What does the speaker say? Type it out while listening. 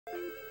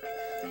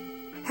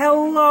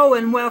Hello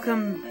and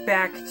welcome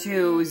back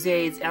to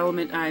Zade's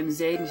Element. I'm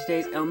Zade, and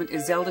today's element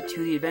is Zelda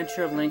 2: The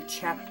Adventure of Link,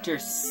 Chapter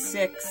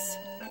 6.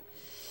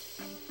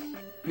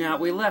 Now,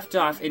 we left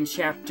off in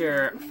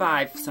Chapter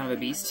 5, Son of a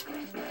Beast.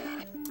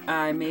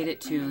 I made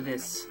it to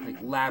this,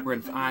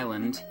 labyrinth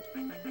island,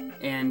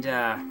 and,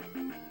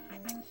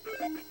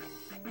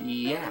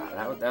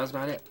 yeah, that was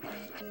about it.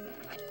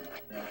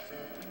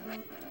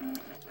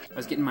 I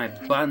was getting my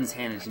buns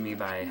handed to me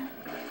by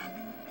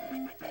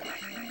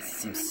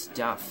some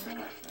stuff.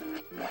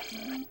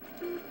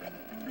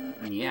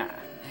 Yeah.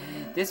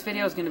 This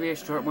video is going to be a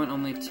short one,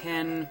 only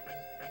 10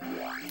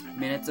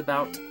 minutes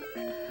about.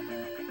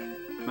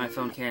 My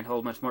phone can't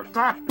hold much more.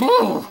 Ah!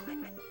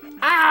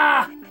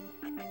 I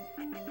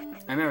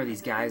remember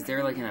these guys.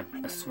 They're like in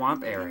a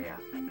swamp area.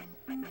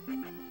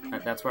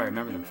 That's where I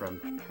remember them from.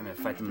 Trying to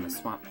fight them in the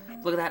swamp.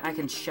 Look at that. I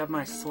can shove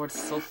my sword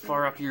so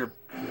far up your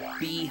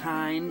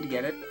behind.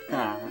 Get it?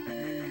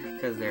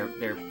 Because they're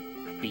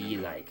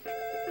bee-like.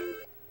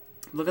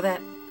 Look at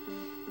that.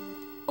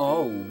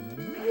 Oh,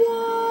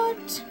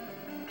 what?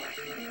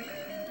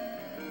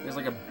 There's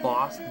like a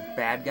boss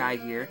bad guy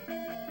here.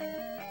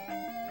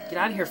 Get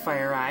out of here,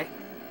 Fire Eye.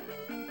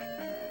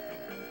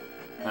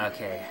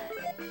 Okay.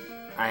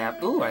 I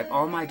have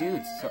all my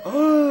dudes. So,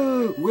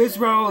 oh,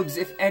 Wizrobes!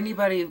 If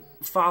anybody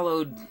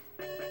followed...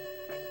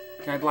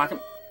 Can I block him?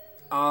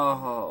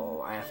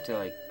 Oh, I have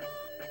to,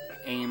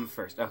 aim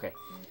first. Okay.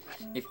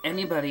 If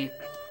anybody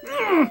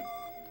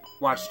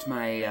watched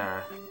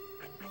my,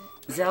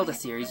 Zelda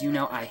series, you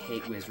know I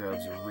hate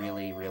Wizrobes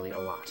really, really a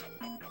lot.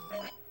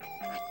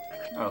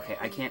 Okay,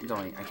 I can't go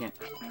in. I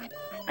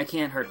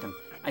can't hurt them.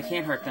 I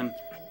can't hurt them.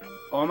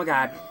 Oh my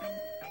god.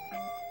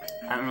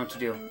 I don't know what to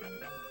do.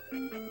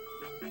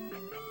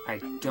 I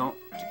don't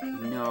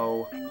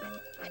know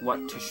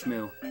what to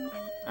shmoo.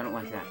 I don't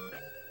like that.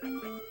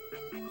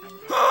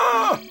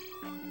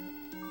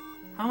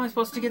 How am I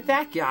supposed to get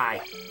that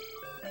guy?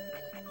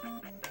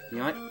 You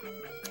know what?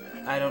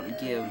 I don't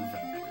give...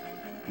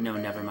 No,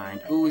 never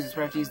mind. Ooh, is this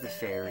where I have to use the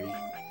fairy?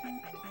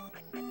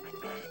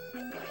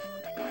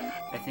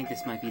 I think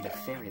this might be the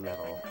fairy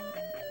level.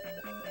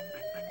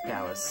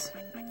 Palace.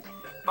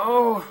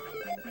 Oh!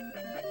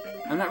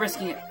 I'm not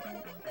risking it.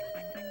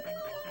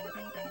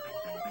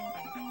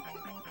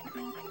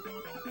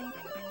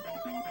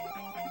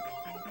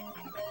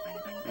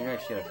 Maybe I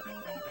should.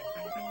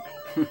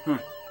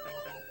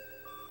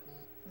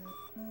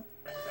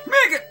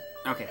 Make it!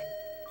 Okay.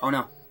 Oh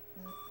no.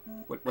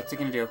 What's it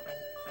gonna do?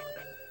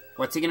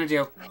 What's he gonna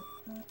do?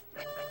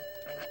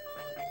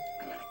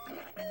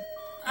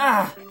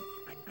 Ah!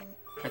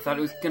 I thought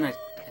it was gonna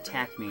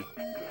attack me.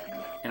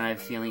 And I have a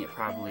feeling it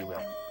probably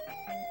will.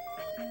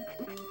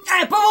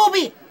 Ah!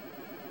 Bumblebee!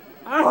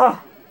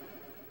 Ah!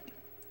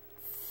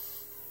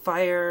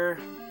 Fire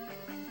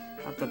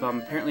up the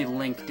bum. Apparently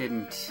Link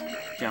didn't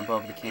jump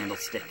over the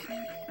candlestick.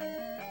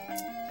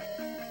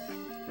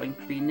 Link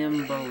be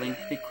nimble, Link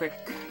be quick.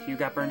 You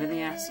got burned in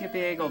the ass, you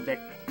big old dick.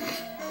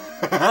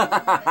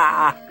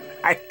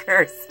 I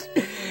cursed.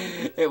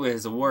 It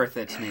was worth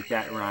it to make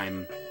that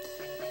rhyme.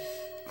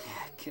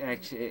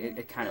 Actually,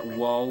 it kind of...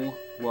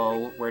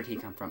 Whoa. Where'd he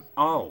come from?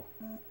 Oh.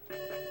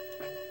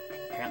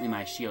 Apparently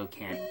my shield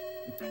can't...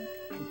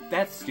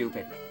 That's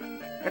stupid.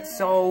 That's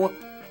so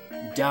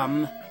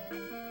dumb.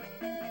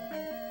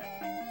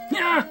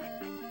 Yeah.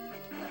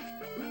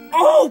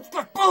 Oh!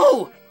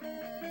 Boo!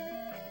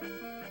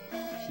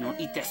 You don't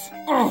eat this.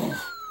 Oh!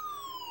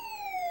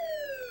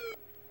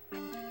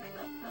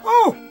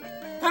 Oh!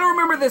 I don't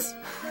remember this!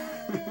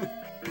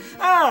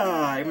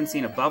 I haven't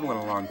seen a bubble in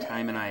a long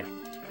time, and I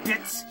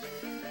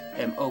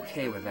am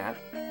okay with that.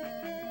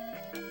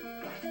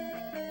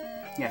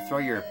 Yeah, throw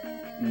your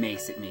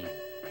mace at me.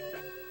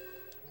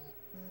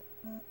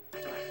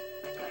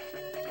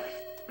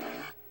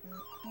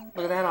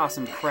 Look at that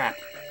awesome crap.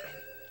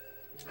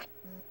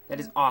 That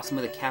is awesome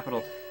with a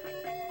capital.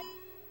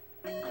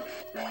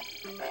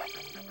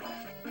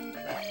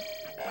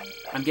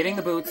 I'm getting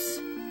the boots.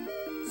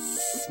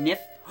 Sniff.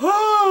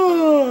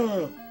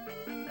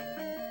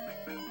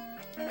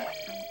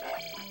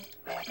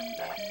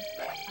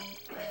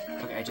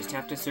 Okay, I just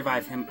have to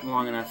survive him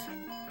long enough.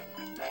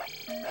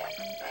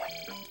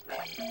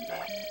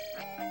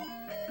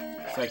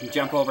 So I can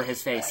jump over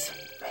his face.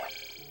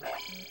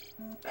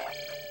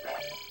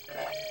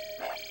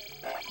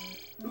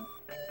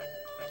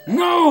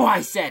 No,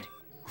 I said!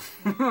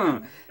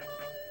 Oh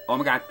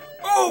my god.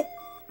 Oh!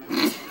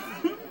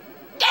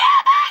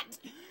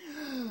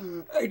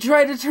 I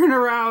tried to turn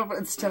around, but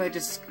instead I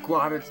just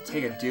squatted to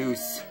take a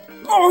deuce.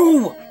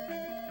 Oh!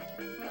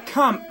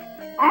 Come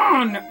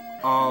on!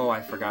 Oh,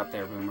 I forgot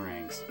their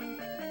boomerangs.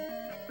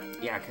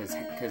 Yeah, cause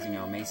you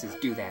know, maces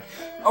do that.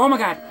 Oh my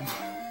god!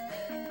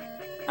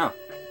 Oh.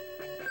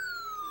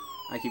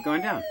 I keep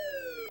going down.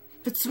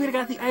 But sweet, I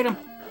got the item!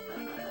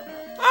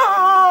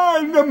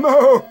 Ah,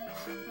 no!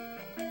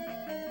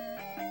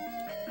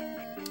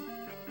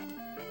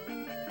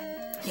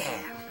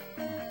 Yeah.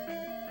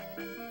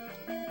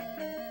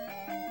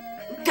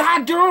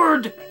 God,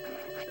 dude!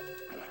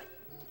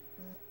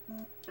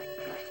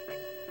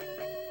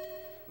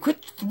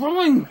 Quit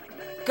throwing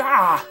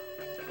gah!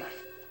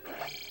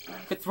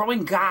 Quit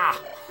throwing gah!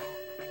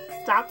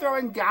 Stop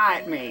throwing gah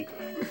at me!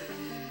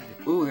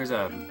 Ooh, there's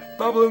a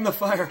bubble in the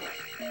fire.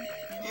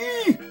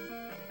 Eee!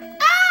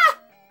 Ah!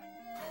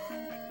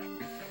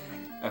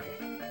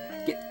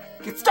 Okay.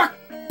 Get stuck!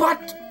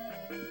 Butt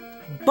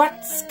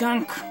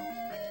skunk!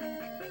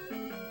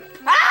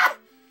 Ah!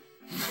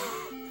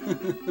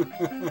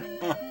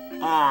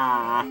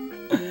 Ah!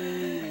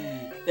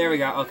 There we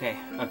go. Okay,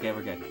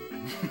 we're good.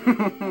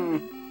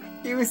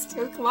 He was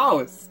too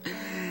close.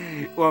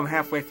 Well, I'm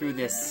halfway through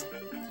this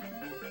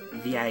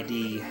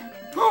VID.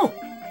 Oh!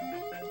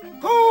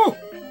 Oh!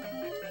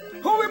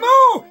 Holy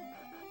moo!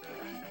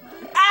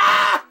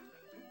 Ah!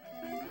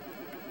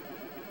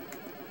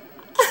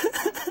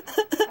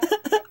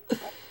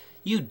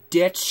 You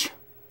ditch.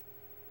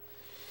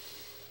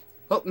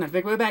 Oh, not a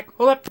big way back.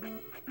 Hold up.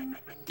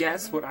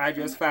 Guess what I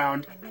just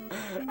found?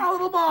 A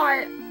little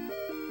boy!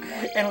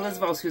 And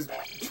Elizabeth, who's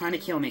trying to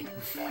kill me.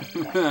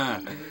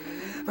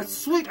 But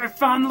sweet, I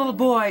found the little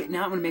boy!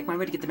 Now I'm gonna make my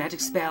way to get the magic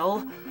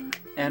spell,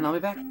 and I'll be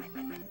back.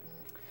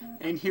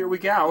 And here we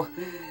go.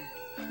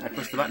 I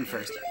pushed the button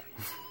first.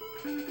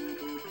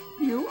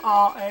 You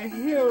are a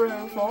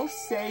hero for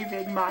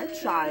saving my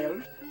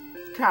child.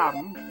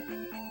 Come.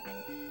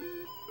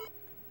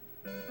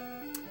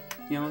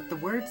 You know, the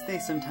words they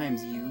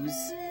sometimes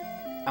use,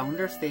 I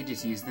wonder if they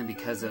just use them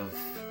because of,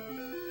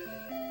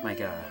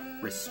 like,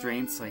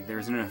 restraints, like there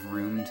isn't enough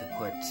room to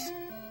put,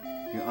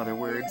 you know, other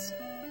words.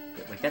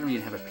 Like, that don't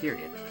even have a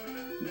period.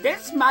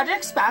 This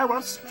magic spell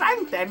will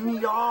strengthen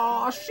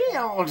your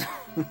shield.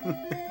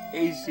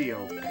 A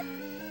shield.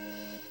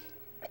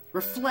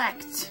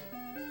 Reflect.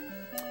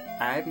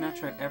 I've not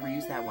tried to ever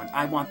use that one.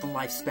 I want the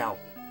life spell.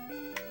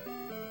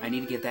 I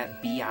need to get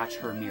that biatch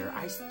her mirror.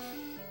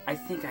 I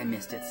think I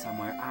missed it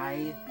somewhere.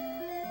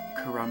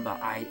 Caramba,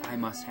 I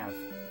must have.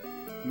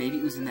 Maybe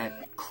it was in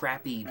that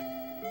crappy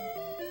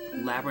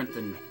labyrinth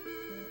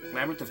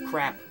of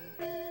crap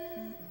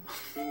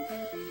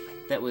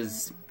that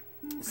was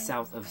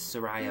south of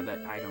Soraya,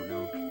 but I don't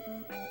know.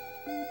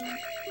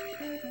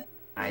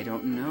 I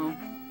don't know.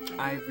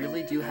 I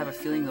really do have a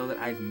feeling, though, that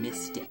I've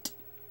missed it.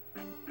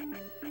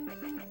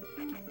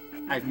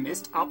 I've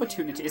missed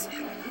opportunities.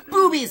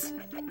 Boobies!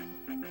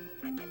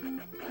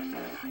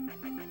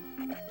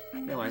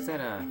 Yeah, why is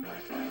that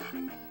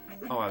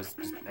Oh, I was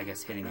just, I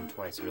guess, hitting them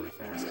twice really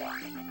fast.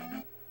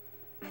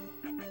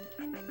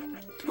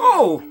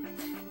 Oh!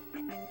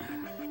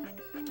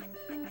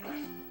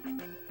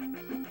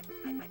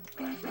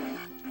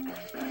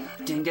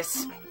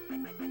 Dingus.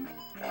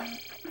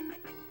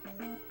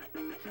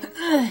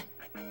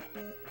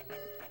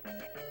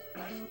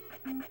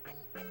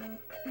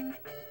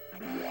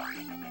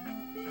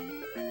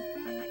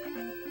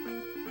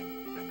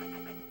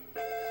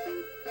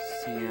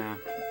 So yeah,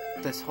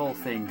 this whole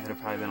thing could have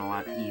probably been a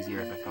lot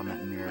easier if I found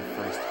that mirror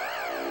first.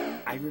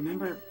 I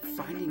remember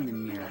finding the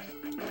mirror,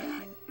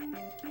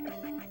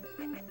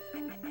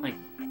 like,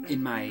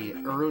 in my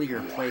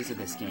earlier plays of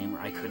this game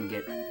where I couldn't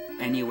get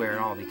anywhere at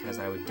all because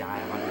I would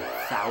die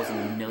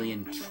 100,000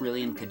 million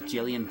trillion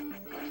kajillion.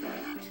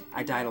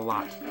 I died a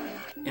lot,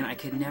 and I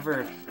could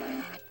never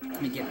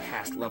get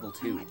past level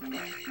 2.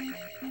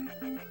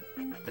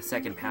 The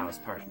second palace,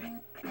 pardon me.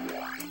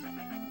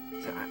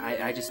 So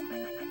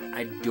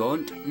I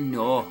don't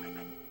know.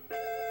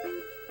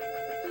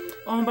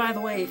 Oh, and by the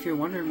way, if you're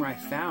wondering where I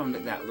found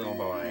that little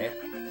boy,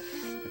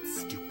 that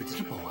stupid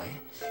little boy,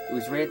 it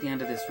was right at the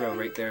end of this row,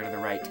 right there to the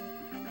right.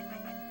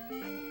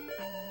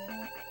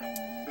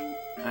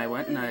 I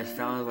went and I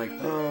found like,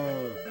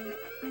 oh.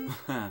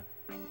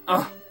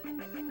 Oh.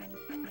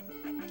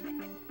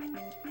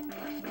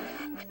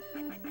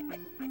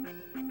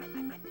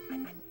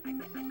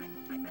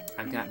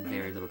 I've got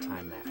very little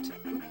time left.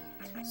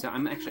 So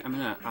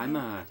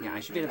yeah, I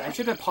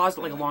should have paused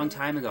it like a long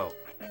time ago.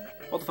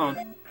 Hold the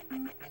phone.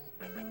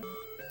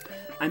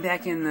 I'm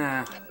back in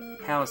the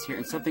palace here,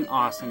 and something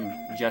awesome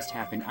just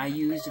happened. I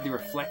used the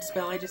reflect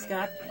spell I just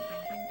got,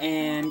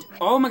 and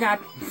oh my god!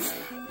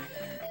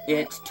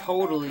 It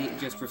totally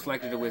just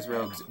reflected a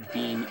Wizrobe's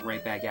beam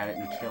right back at it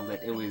and killed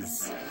it. It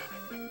was,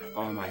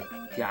 oh my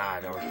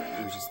god,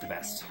 it was just the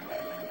best.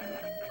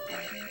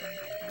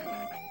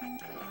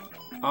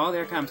 Oh,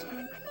 there it comes.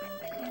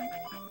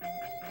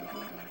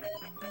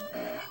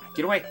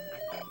 Get away.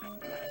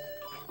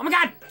 Oh my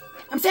god!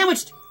 I'm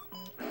sandwiched!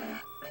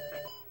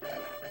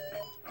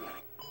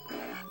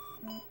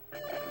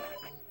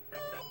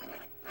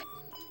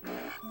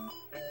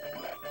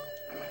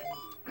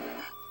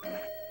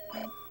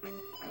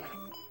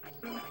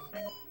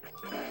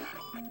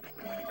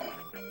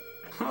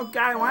 Oh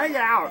god, I want to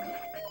get out!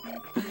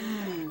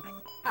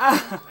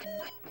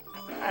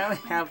 I only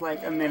have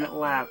like a minute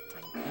left.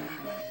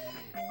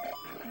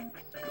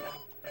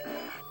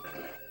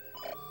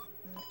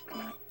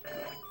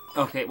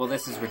 Okay, well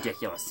this is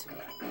ridiculous.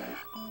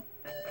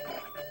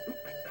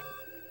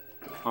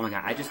 Oh my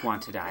god, I just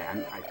want to die.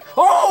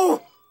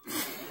 Oh!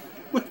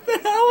 What the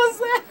hell was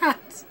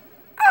that?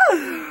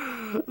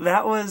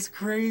 That was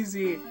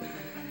crazy.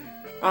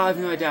 Oh,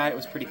 even though I died, it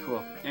was pretty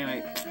cool.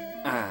 Anyway,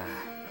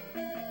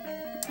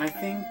 I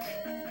think...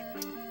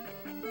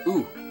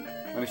 Ooh,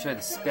 let me show you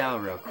the spell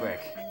real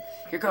quick.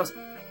 Here goes.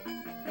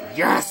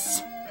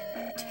 Yes!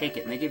 Take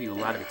it, and they give you a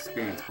lot of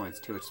experience points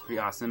too, which is pretty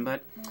awesome,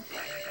 but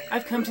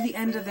I've come to the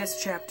end of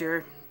this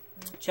chapter.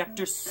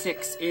 Chapter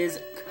 6 is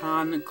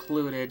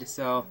concluded,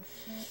 so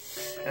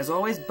as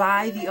always,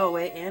 buy the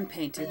OA and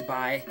painted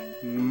by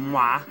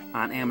moi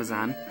on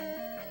Amazon.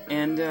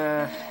 And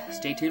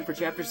stay tuned for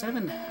Chapter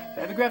 7.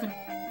 Have a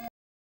Greffin.